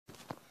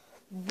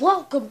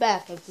Welcome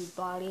back,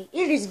 everybody.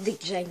 It is Dick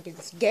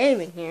Jenkins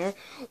Gaming here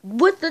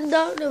with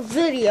another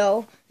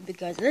video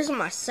because this is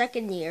my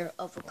second year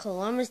of a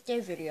Columbus Day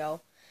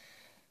video.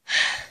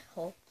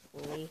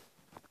 Hopefully.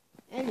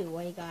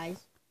 Anyway,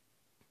 guys,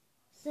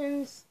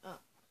 since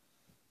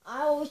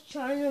I was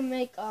trying to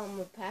make a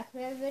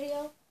Pac-Man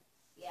video,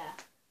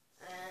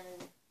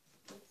 and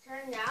it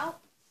turned out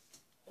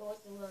it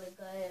wasn't really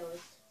good. It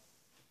was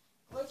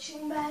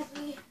glitching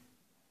badly.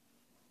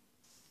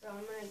 So I'm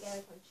gonna get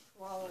a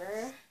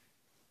controller.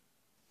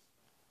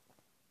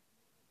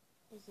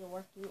 Is it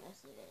working?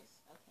 Yes, it is.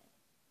 Okay.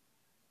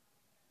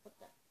 What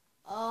the?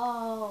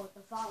 Oh, the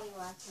following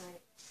last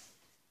night.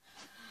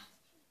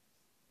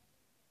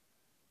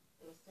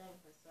 It was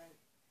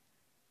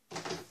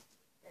 7%.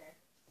 There.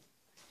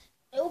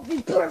 It will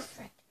be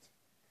perfect.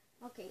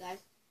 Okay,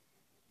 guys.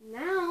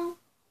 Now,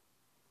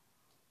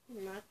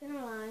 I'm not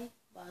gonna lie,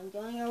 but I'm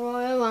doing a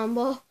Royal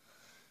Rumble.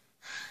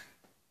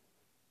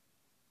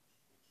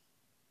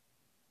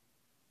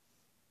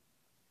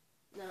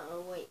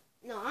 No, wait.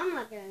 No, I'm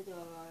not gonna do a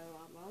Royal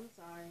Rumble. I'm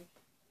sorry.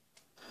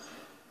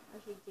 I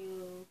should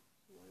do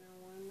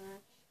one-on-one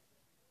match.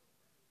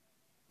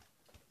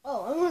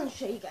 Oh, I want to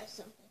show you guys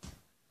something.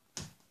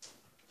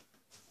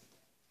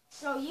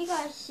 So you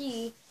guys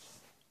see,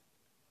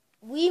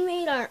 we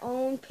made our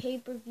own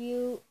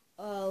pay-per-view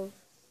of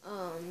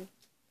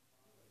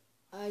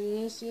a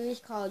new series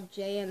called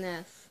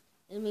JNF.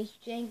 It means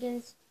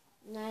Jenkins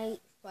Night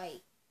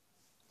Fight.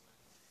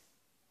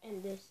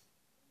 And this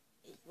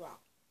is Raw.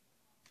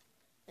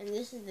 And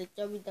this is the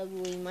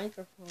WWE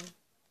microphone.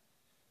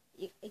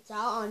 It's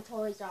out on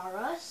Toys R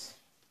Us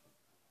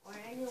or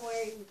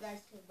anywhere you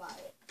guys can buy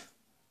it.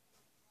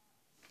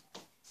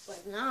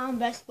 But now on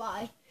Best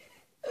Buy.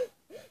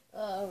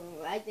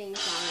 I think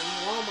it's on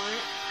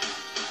Walmart.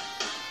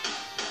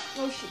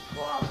 Oh shit!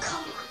 Oh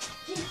come on!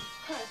 Jesus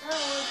Christ! I don't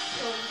want to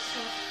show this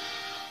stuff.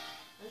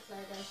 I'm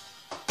sorry, guys.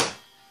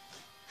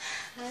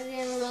 I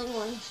didn't really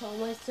want to show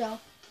myself,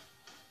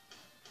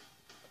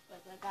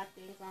 but I got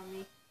things on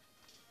me.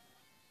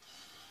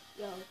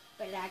 Yo,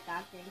 but I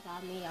got things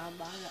on me. I'm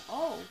about to.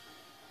 Oh!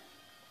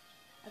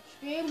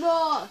 Extreme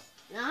Rules!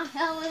 Not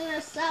Hell in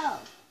a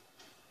Cell!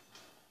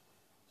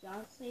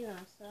 John Cena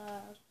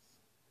sucks.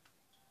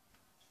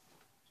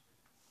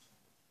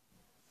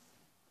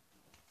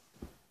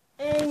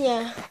 And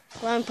yeah,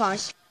 run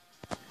pause.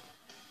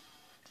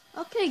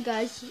 Okay,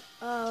 guys.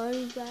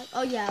 Back.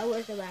 Oh yeah,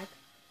 we're back.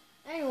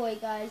 Anyway,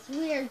 guys,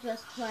 we are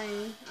just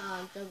playing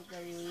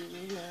WWE.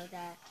 You know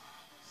that.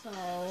 So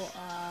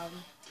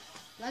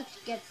let's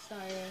get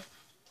started.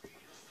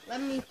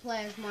 Let me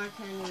play as Mark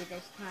Henry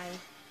this time.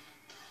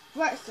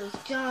 Versus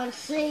John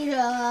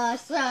Cena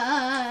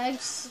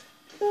sucks.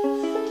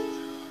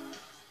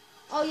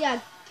 Oh yeah.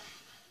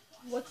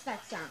 What's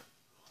that sound?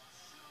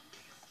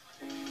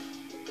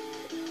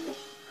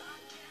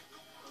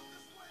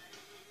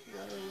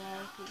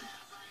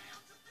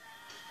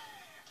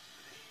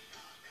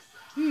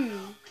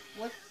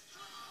 What's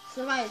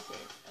Survivor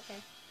Series?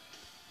 Okay.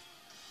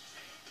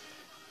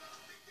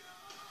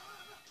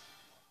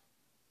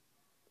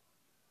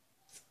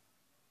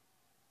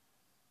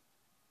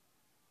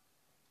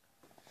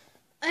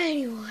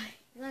 Anyway,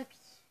 next.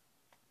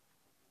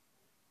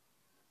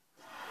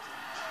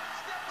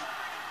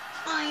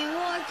 I am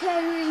Mark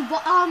Henry,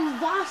 but I'm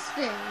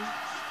Boston.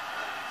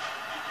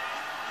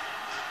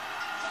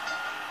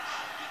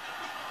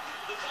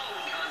 The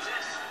following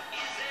contest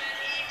is an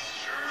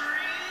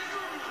Extreme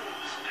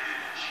Rules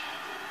match.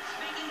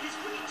 Making his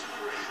way to the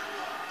ring.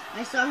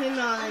 I saw him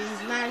on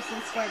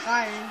Madison Square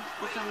Garden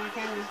with Mark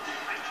Henry. At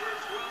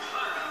 12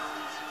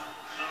 pounds,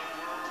 the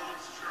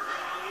world's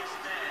strongest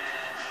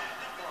man,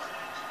 Mark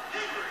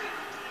Henry.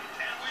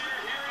 And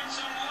we're hearing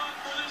some love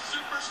for this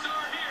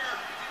superstar here.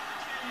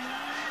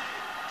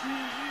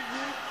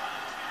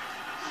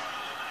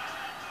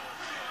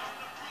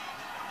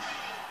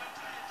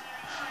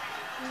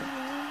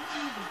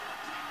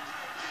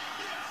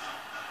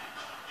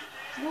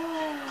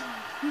 Whoa,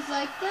 he's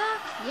like that?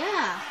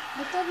 Yeah,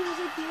 I thought he was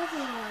like the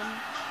other one.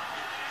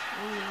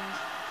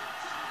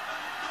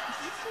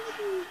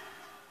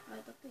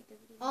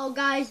 Oh,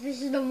 guys,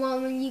 this is the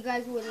moment you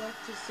guys would love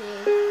to see.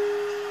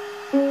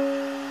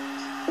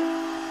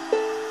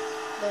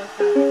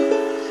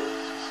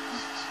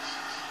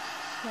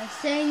 Let's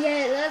sing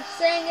it, let's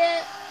sing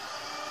it.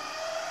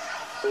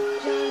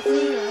 John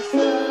Cena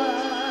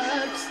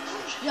sucks.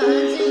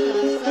 John Cena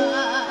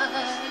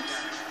sucks.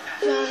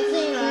 John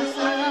Cena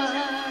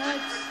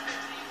sucks.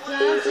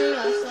 John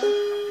Cena sucks.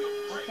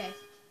 Okay.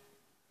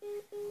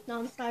 Now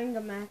I'm starting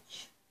the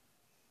match.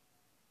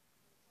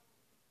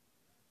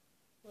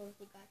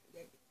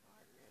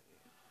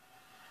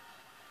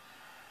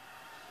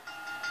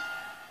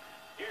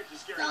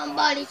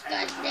 Somebody's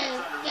got to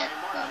get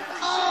something.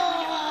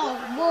 Oh,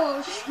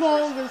 world's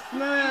strongest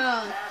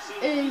man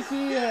is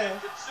here.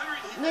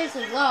 This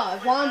is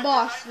live on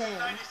Boston.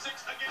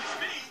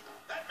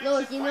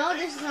 Look, you know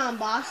this is on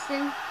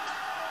Boston.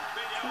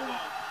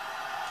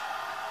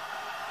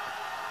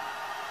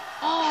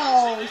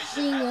 Oh,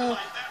 Cena.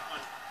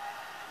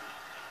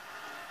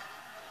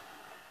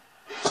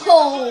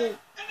 Oh! And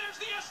there's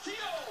the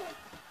STO.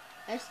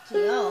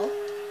 STO?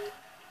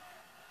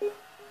 You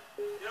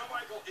know,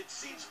 Michael, it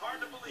seems hard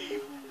to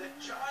believe that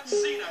John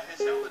Cena has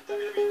held the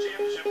WWE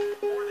Championship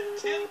more than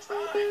 10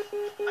 times.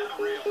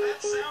 Unreal. That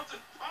sounds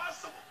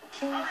impossible.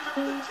 I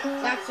remember the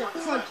 10 That's a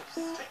title crunch.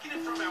 title, taking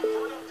it from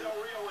Alberto Del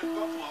Rio in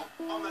Buffalo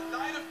on the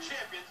Night of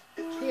Champions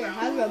in 2011. Here,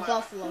 have your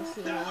Buffalo That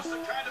Cena. was the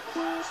kind of a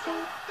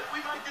milestone that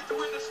we might get to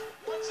witness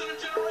once in a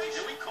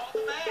generation. We called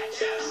the match.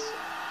 Yes.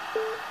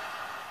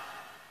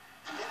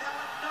 And now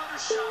another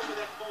shot with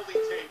that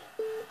folding table.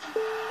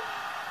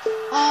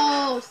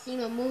 Oh,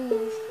 Cena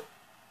move.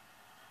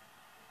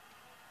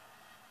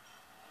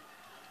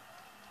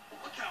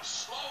 Look how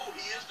slow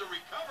he is to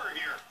recover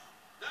here.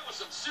 That was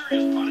some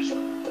serious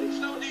punishment. These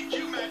no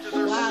DQ matches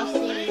are Wow, so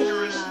Cena.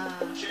 dangerous.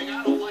 King,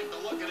 I don't like the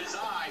look in his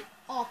eye.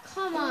 Oh,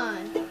 come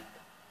on.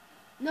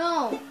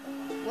 No.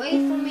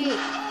 Wait for me. Oh,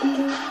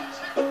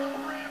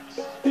 ribs.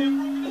 They have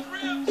broken his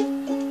ribs. You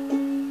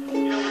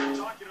know, we were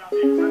talking about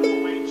the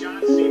incredible way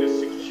John Cena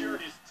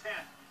secured his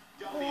 10th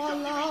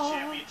WWE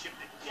Championship.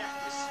 The deck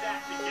was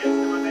stacked against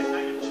him on that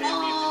Night of Champions in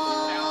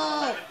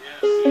 2011.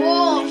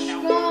 Whoa,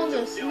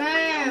 strongest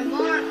man,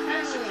 Mark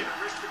Mexican Henry.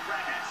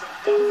 aristocrat had some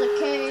There's a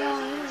KO.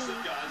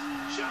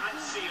 John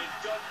Cena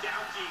dug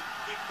down deep.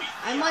 He beat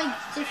I the might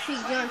odds. defeat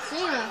He John claimed the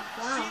Cena. title.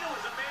 Wow. Cena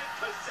was a man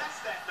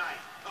possessed that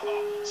night.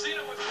 Oh,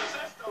 Cena was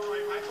possessed, all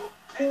right, Michael.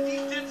 And he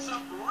did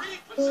some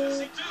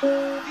repossessing,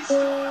 too. He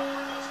stole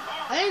Alberto's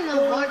car. I didn't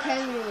know Mark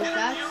Henry was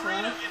that Entered the slow.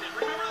 arena in it.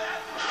 Remember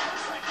that?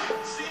 Looks like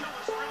Cena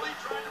was really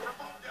trying to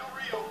provoke Del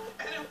Rio,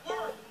 and it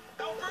worked.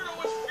 Alberto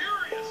was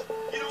furious.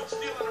 You don't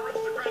steal an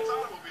aristocrat's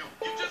automobile.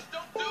 You just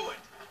don't do it.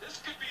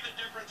 This could be the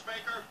difference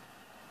maker.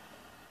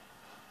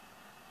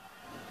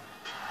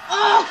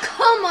 Oh,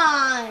 come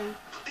on.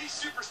 These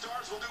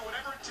superstars will do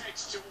whatever it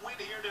takes to win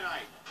here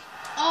tonight.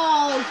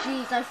 Oh,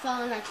 jeez, I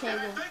fell on that And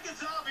I table. think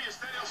it's obvious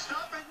that he'll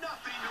stop at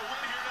nothing to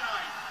win here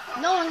tonight.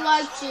 No one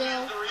likes How you.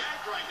 slow he is to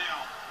react right now.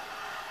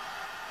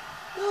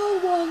 No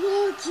one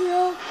likes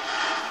you.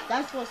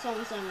 That's what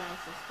someone said in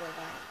Madison Square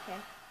Garden, okay?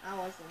 I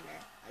wasn't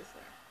there, I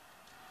swear.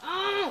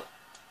 Oh!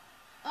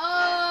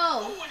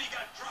 Oh! Oh, and he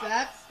got dropped.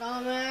 Fat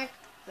stomach.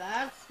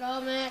 Fat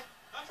stomach.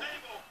 A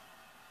table.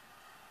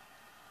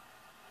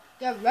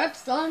 Get wrecked,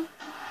 son.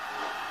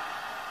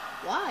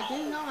 Wow, I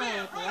didn't know I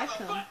Man, would right wreck on the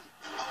him. button.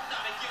 Oh,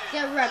 not again.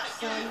 Get wrecked,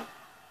 Not again. son.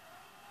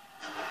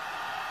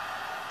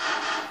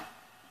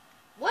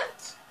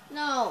 What?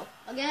 No.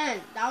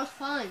 Again. That was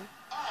fun.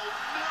 Oh, no.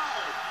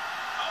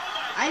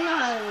 Oh, my I know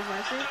how to God.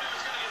 reverse I it. thought he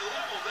was going to get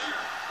leveled there.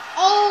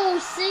 Oh,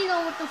 Cena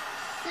with the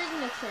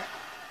signature.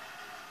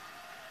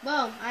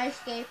 Boom. I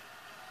escaped.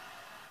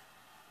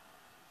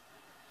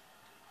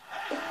 Hey,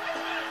 wait a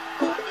minute.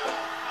 Oh, no.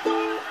 I'm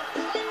honored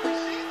to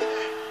receive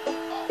that.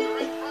 Oh, they're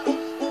right in front of us.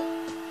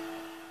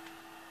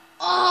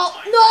 Oh,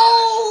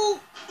 no!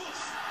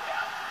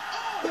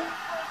 Oh,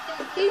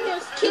 He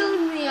just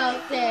killed me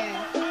out there.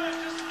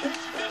 just in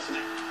case you missed it.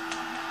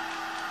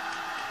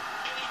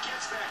 And he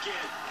gets back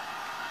in.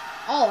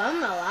 Oh,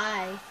 I'm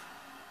alive.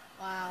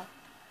 Wow.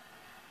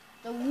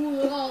 The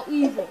rule of all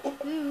evil.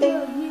 Back into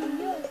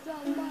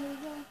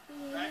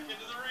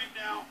the ring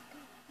now.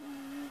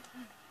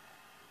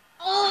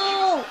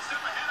 Oh! One step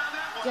ahead on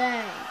that one.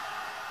 Dang.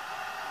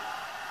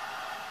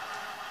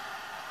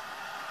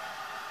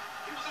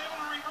 He was able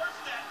to reverse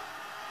that.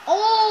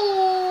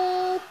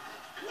 Oh!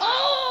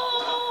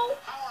 Oh!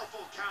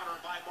 Powerful counter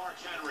by Mark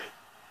Henry.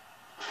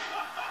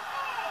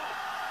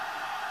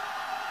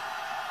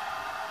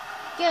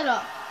 Get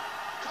up.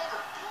 Cover.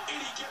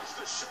 And he gets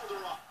the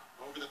shoulder up.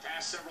 Over the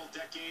past several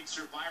decades,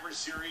 Survivor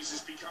Series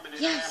has become an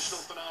international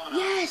Yes. phenomenon.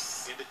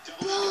 Yes. In the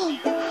Boom. WWE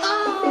Universe, Oh.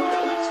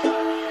 it's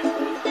gotta be it.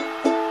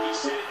 He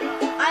said it up.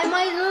 I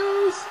might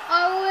lose.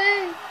 I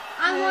win.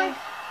 I might.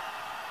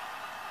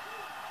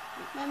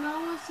 My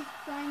mom wants to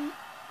find.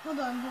 Hold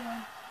on.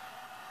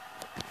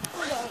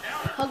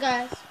 Counter. Oh,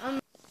 guys.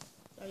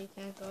 Sorry, you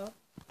can't go.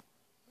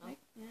 Oh,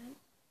 man.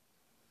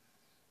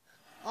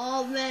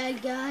 Oh, man,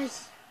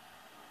 guys.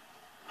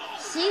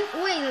 See?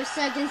 Wait a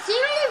second. See me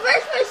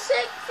reverse my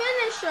sick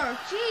finisher.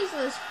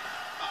 Jesus.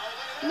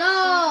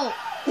 No.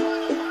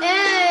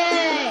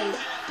 Hey.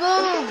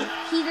 Boom.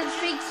 He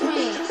defeats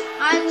me.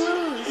 I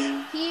lose.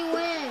 He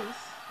wins.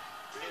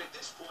 And at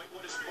this point,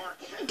 what is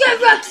Mark Henry? Get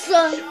wrecked,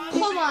 son. John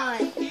Come Cena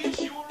on. is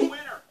your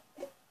winner.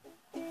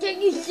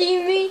 Can you see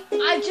me?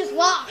 I just There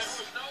lost.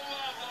 was no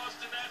love lost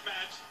in that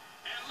match.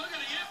 And look at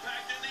the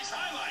impact in these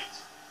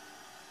highlights.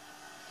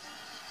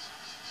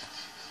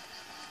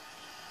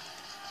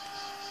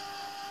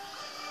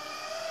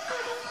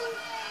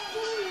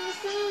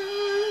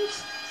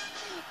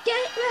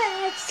 Get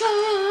wrecked,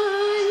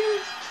 son.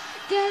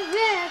 Get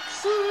wrecked,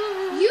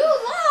 son. You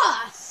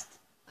lost.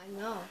 I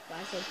know, but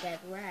I said get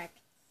wrecked,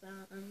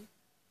 son.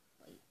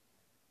 Wait.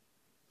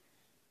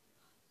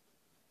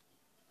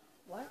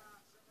 What?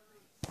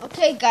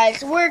 Okay,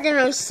 guys, we're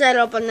gonna set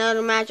up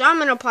another match. I'm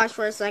gonna pause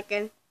for a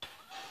second.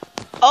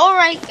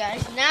 Alright,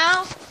 guys,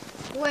 now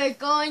we're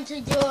going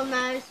to do a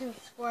Madison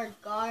Square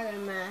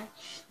Garden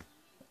match.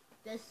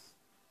 This,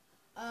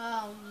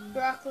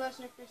 Brock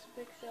Lesnar versus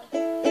Big Show.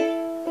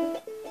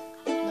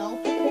 No.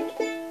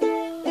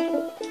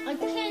 I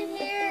can't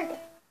hear.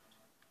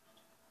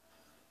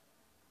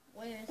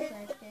 Wait a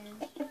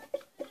second.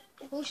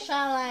 Who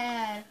shall I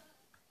add?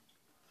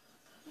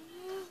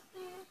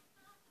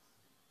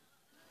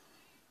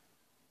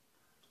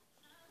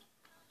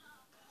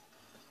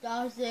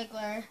 Dolph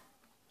Ziggler.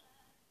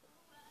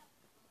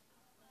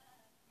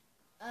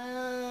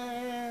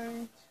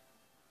 And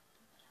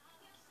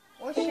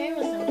or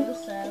Sheamus and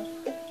Rusev.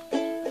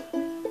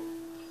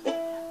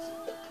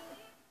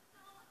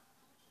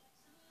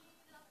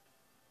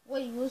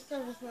 Wait,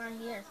 Rusev is not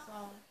here, so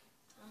I'm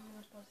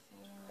gonna put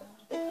someone else.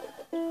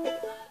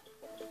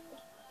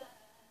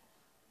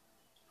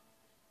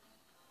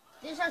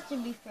 This has to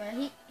be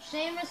fair.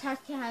 Sheamus has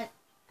to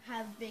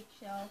have Big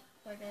Show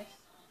for this.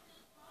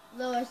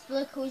 Lois,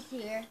 look who's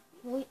here.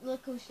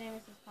 Look who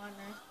Sheamus'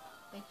 partner.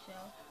 Big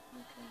Show.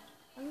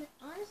 Okay.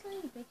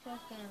 Honestly, Big Show's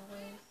gonna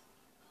lose.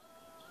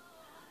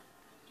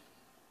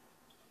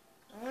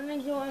 I wanna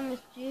join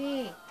MSG.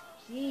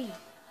 Jeez.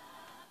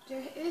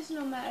 There is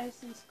no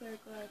Madison Square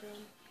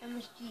Garden.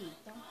 MSG.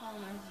 Don't call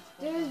Madison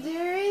Square Garden.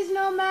 There is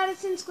no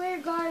Madison Square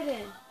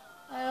Garden.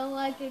 I don't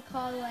like it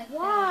called like that.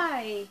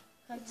 Why?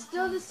 It's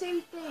still the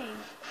same thing.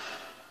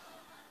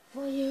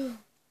 For you.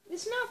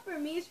 It's not for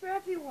me, it's for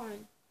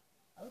everyone.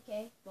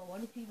 Okay, but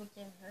what if people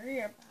can hurry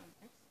about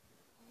it?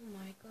 Oh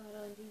my god,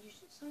 Andy, you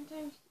should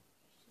sometimes...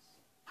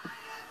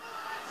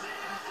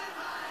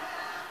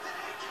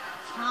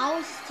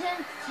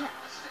 Houston,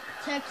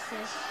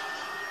 Texas.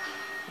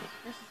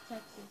 This is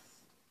Texas.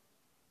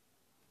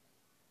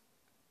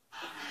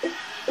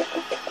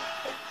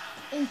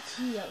 In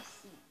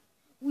TLC,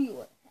 we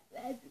will have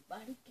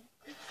everybody get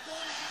control.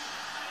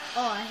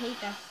 Oh, I hate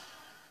that.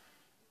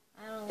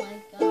 I don't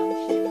like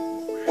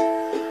Sheamus.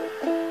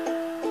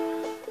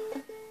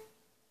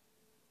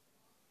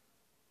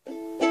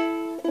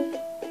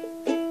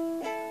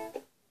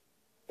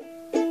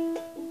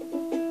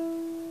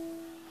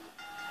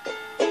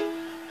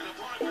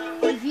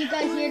 If you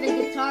guys hear the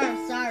guitar,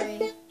 I'm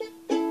sorry.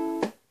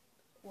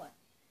 What?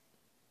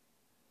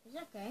 It's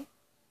okay.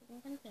 We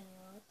can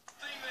continue.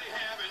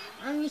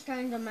 I'm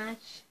restarting the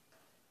match.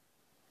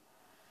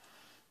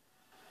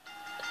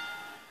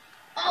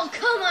 Oh,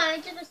 come on! I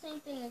did the same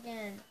thing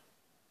again.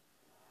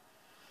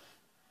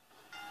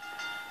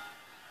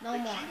 No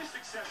more. The key to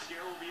success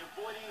here will be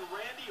avoiding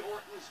Randy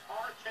Orton's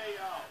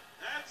RKO.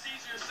 That's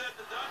easier said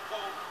than done,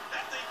 Cole.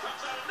 That thing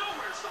comes out of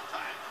nowhere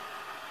sometimes.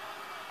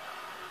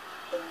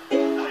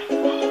 Nice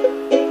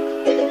move.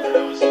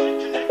 Now is line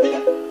connected.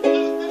 Look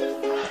at his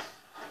press.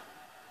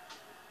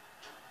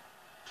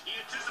 He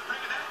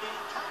anticipated that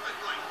move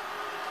perfectly.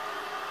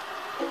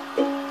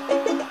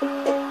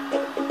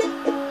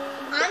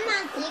 I'm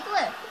not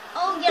Ziggler.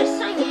 Oh, yes,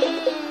 I am.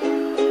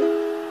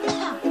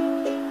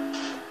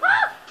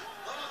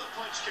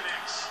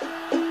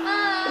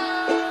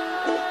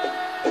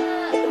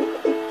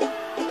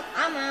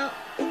 I'm out.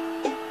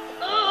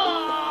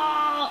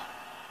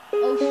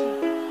 Oh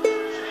shoot.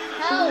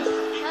 Help,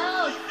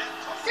 help.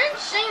 Send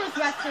Sheamus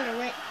back to the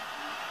ring.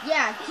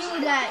 Yeah, do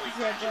that,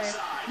 Ziggler.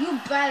 You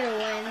better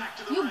win.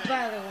 You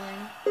better win.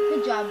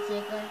 Good job,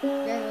 Ziggler.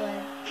 Good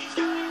win.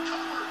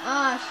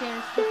 Ah,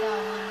 Sheamus took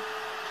that one.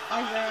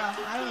 Or Zero.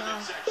 I don't know.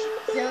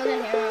 Zero to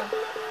Hero.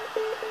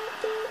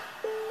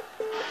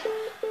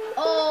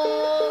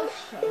 Oh,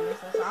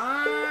 Sheamus'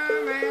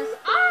 arm is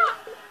up.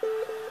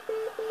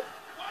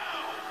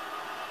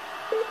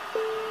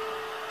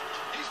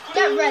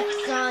 Get wrecked,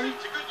 son.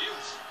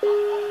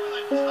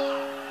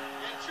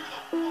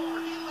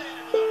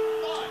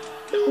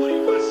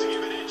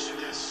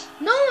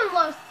 No one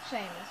loves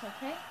Sheamus,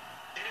 okay?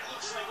 And it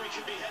looks like we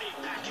could be heading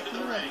back into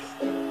the ring.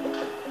 He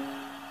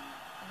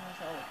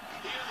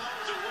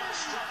unloads a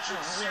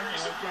well-structured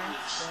series of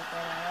moves.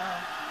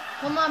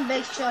 Come on,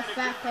 Big Show,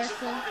 fat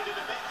person.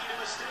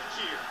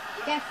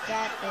 Get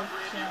fat, Big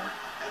Show.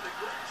 And the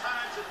great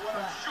times in what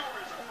I'm sure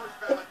is a first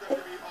ballot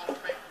WWE Hall of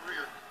Fame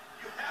career.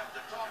 You have to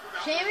talk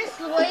about Sheamus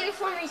waited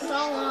for me so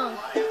long.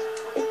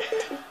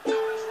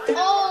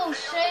 Oh,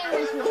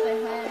 Sheamus with the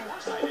head. I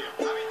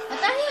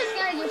thought he was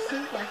gonna do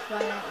suplex by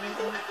that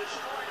reason.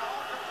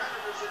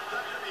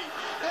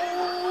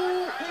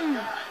 Oh,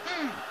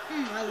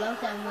 I love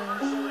that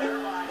move.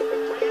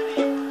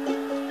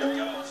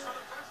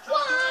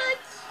 What?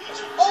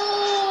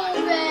 Oh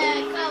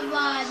man, come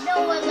on,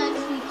 no one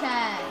lets me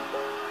tag.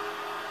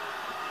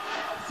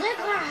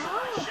 Ziggler,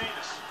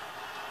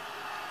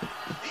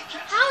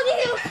 how did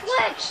you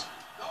switch?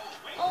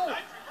 Oh.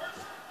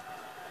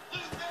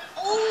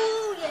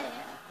 Oh yeah.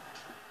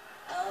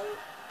 Oh.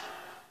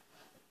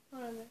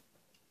 Hold on a minute.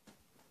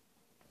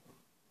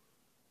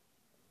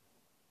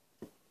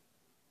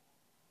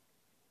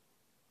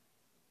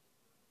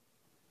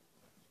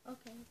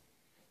 Okay.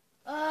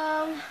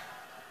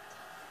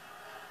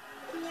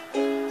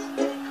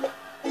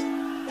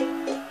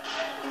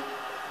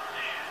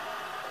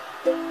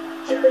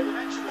 Jerry, you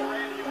mentioned the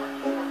Randy Orton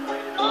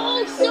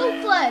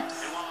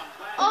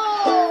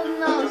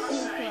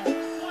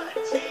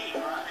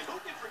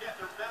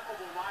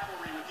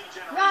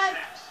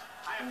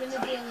I'm gonna do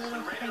a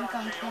little prank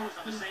on RKO is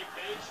on the Cassie. same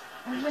page.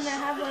 I'm gonna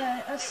have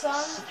a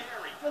song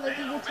Scary. for like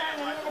a Man, oh, guitar, and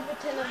man, I'm gonna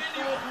pretend I'm Randy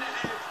playing. Orton and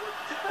Edge were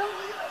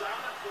definitely a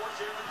dominant force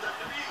here in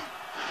WWE.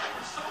 They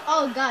were so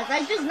Oh gosh,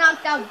 I just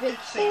knocked out Big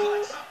seemed Show.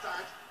 like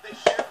sometimes they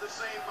shared the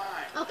same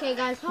mind. Okay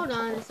guys, hold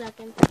on a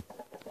second.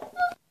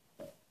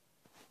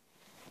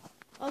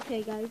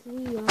 Okay guys,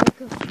 we are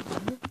good.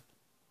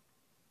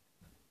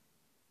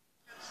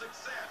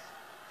 Success.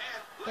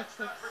 And It's let's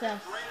not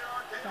forget success.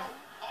 Rated RKO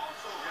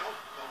also held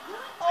the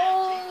World Tag Team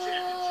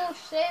Oh, Championship.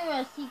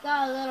 Sheamus, he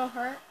got a little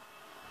hurt.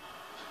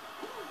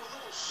 Ooh, a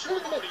little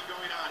showboating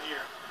going on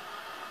here.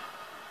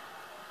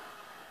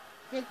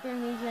 Victor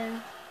needs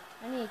in.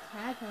 I need to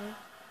tag him.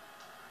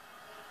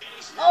 And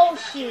he's Oh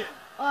back shoot. in.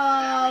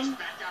 Now he's Um,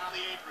 back out on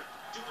the apron,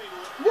 doing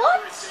what?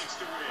 whatever it takes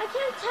to win. I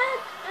can't tag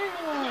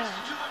anyone.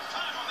 Wasted too much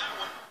time on that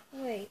one.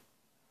 Wait,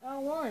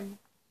 L1.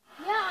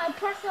 Yeah, I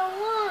pressed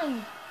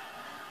L1.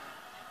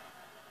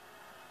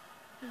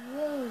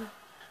 Rude.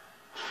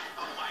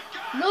 Oh my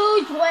God.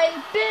 Lose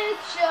weight, Big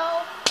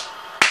Show.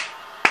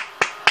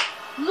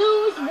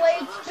 Lose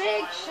weight,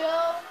 Big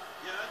Show.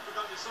 Yeah, that's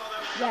because you saw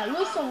that. Yeah,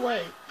 lose some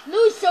weight.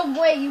 Lose some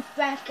weight, you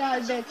fat guy,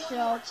 Big One Show.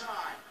 more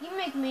time. You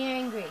make me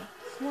angry.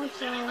 Smooth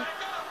Get it song. back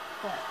up.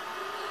 But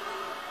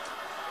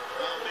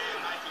Oh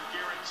man, I can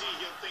guarantee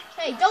he'll think.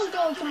 hey, twice don't go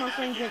about into doing my that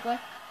friend again. Ziggler.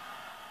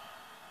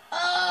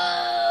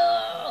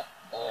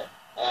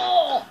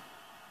 Oh.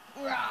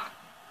 Rah,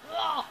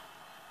 rah.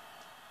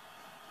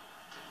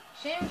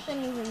 Shane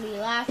shouldn't even be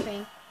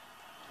laughing.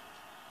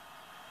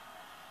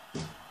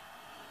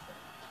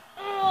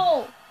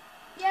 Oh,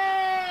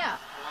 yeah.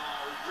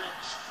 Oh,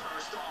 ribs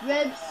first off the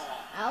Ribs ball.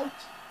 out.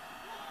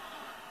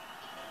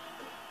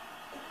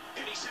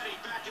 And he's heading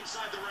back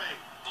inside the ring.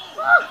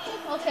 Ah, Oh,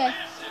 no. okay.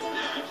 Massive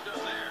damage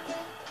done there.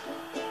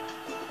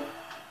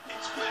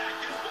 It's back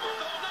and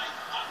forth all night.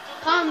 Up the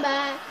Come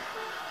back.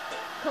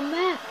 Come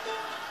back.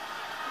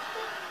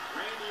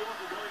 Randy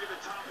Orton going to the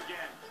top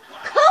again. Wow.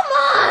 Come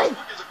on.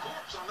 Quick as a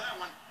corpse on that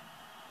one.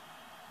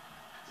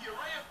 The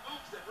array of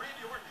moves that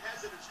Randy Orton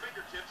has at his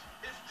fingertips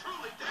is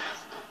truly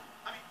dazzling.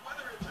 I mean,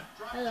 whether it's a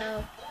drop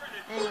Hello. kick or an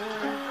Anyone.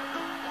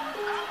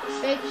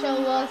 inverted Big Show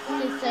wants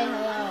to say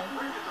hello.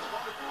 bring his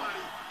opponent's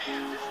body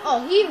and his Oh,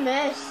 he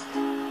missed.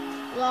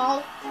 Lol.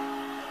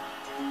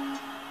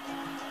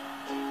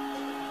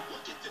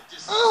 look at the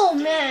Oh,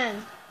 disdain man.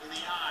 in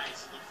the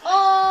eyes of the fighter.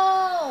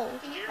 Oh.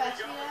 Can you Here pass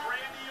we me go with that?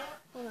 Randy Orton.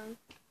 Hold on.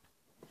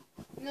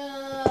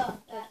 No.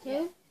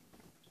 Two.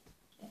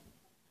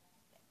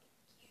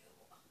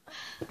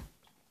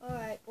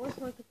 Alright, where's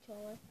my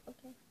controller?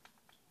 Okay.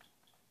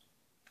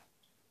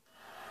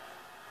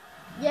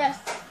 Yes,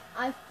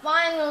 I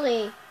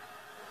finally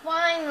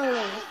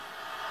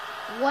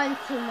went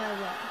to my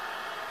room.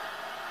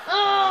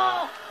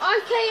 Oh,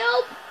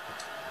 RKO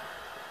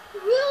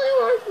really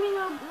wants me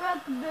to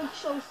wreck Big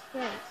Show's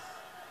face.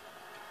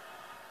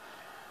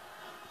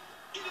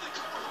 Into the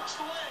cover, hooks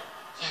the leg.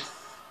 Yes.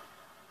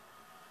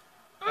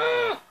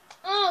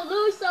 Oh,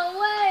 lose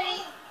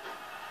away.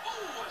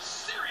 Oh, a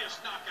serious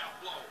knockout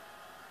blow.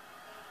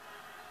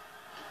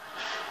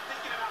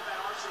 Thinking about that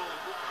arsenal of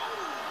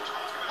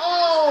talk about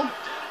Oh.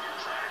 dead in your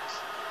tracks.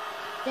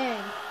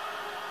 Dang.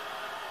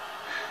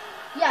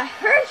 Yeah,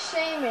 hurt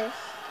Sheamus.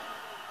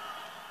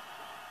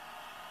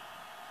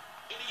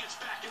 And he gets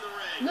back in the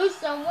ring. Lose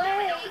some Here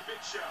we weight. go with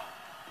Big Show.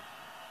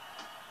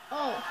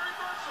 Oh.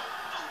 Reversal.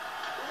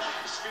 Oh,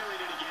 he's feeling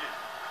it again.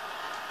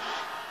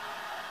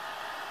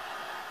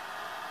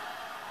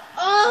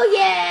 Oh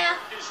yeah.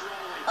 Is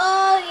rolling.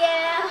 Oh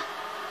yeah.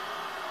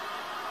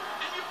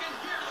 And you can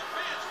hear the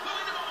fans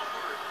booing him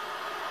onward.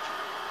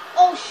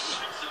 Oh sh.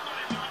 Like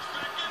somebody wants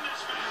back in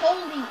this match.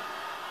 Holy.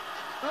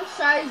 I'm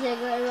sorry,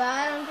 Ziggler, but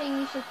I don't think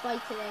you should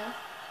fight today.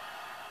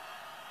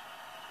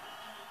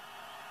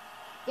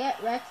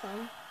 Get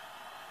Wrexham.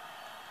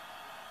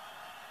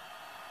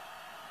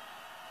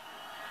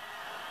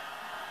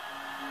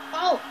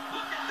 Oh.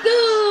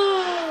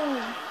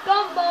 Boom.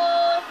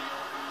 Gumbo.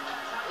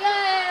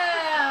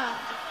 Yeah.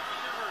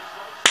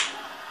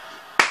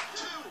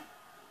 Two.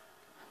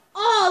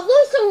 Oh,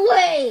 lose some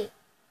weight.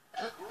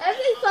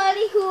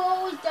 Everybody who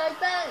always does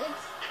that, it's...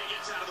 And he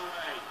gets out of the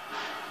way.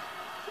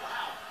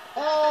 Wow.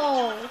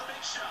 Oh. For the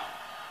Big Show.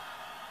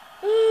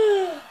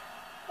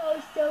 I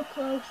was so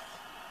close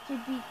to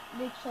beat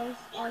Big Show's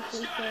Orton's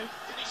awesome got it. face.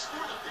 Did he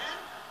score the pin?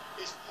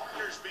 His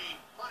partner's being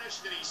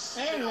punished and he's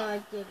I didn't seated know up. I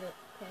did it,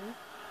 Pin.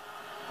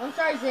 I'm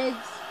sorry,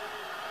 Ziggs.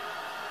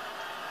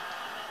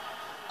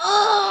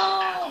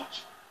 Oh!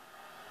 Ouch.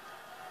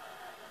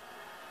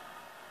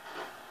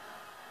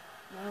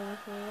 No,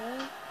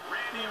 okay.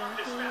 Randy Orton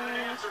has found an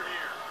answer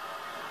here.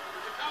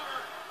 With the cover.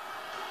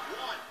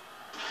 One.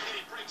 And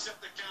he breaks up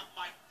the count.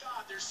 My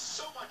God, there's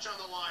so much on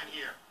the line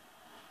here.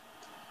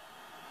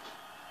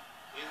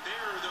 And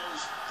there are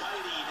those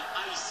biting,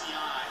 icy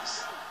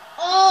eyes.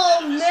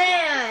 Oh,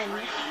 man!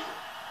 Randy Orton.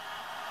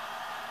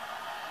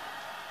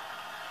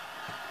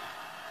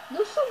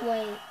 Lose some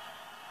weight.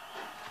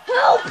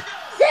 Help!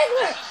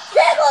 Ziggler!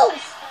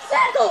 Ziggles!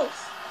 Ziggles!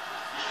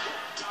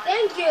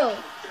 Thank you.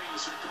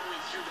 Things are going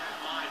through that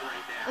mind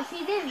right If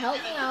he didn't help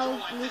me, I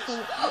would lose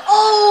him.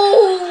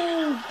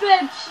 Oh,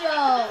 Big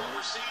Show!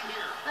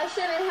 I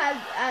shouldn't have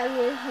added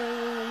him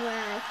in the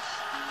match.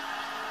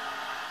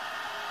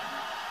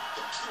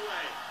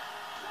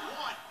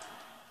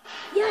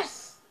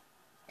 Yes!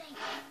 Thank you.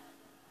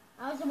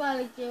 I was about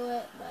to do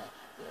it, but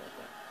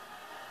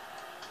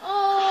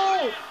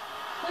oh!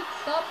 Quick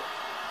stop.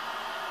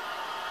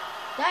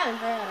 That didn't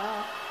hurt at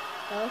all.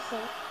 That was so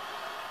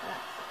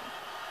relaxing.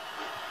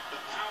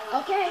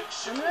 Okay,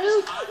 I'm gonna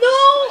lose. No!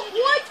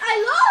 What? I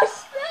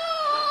lost! No!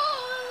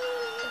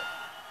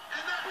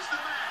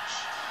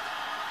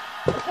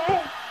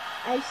 Okay,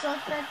 I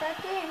sucked at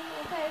that game.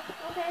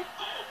 Okay.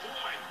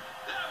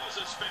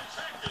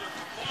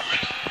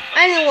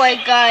 Anyway,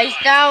 guys,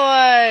 that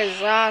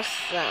was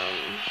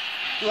awesome,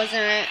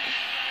 wasn't it?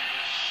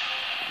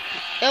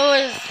 It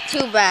was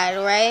too bad,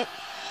 right?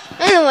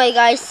 Anyway,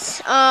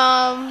 guys,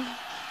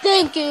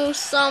 thank you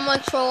so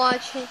much for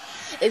watching.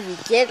 If you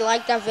did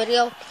like that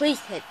video, please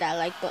hit that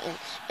like button,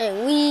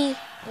 and we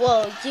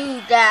will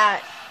do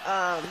that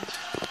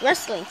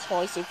wrestling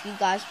toys if you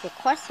guys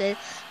requested.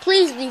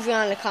 Please leave it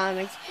on the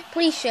comments.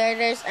 Please share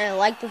this and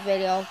like the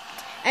video.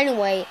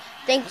 Anyway,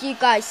 thank you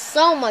guys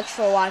so much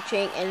for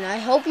watching, and I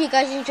hope you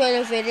guys enjoyed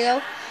the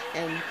video,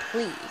 and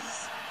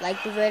please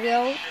like the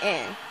video,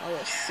 and I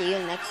will see you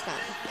next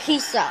time.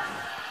 Peace out.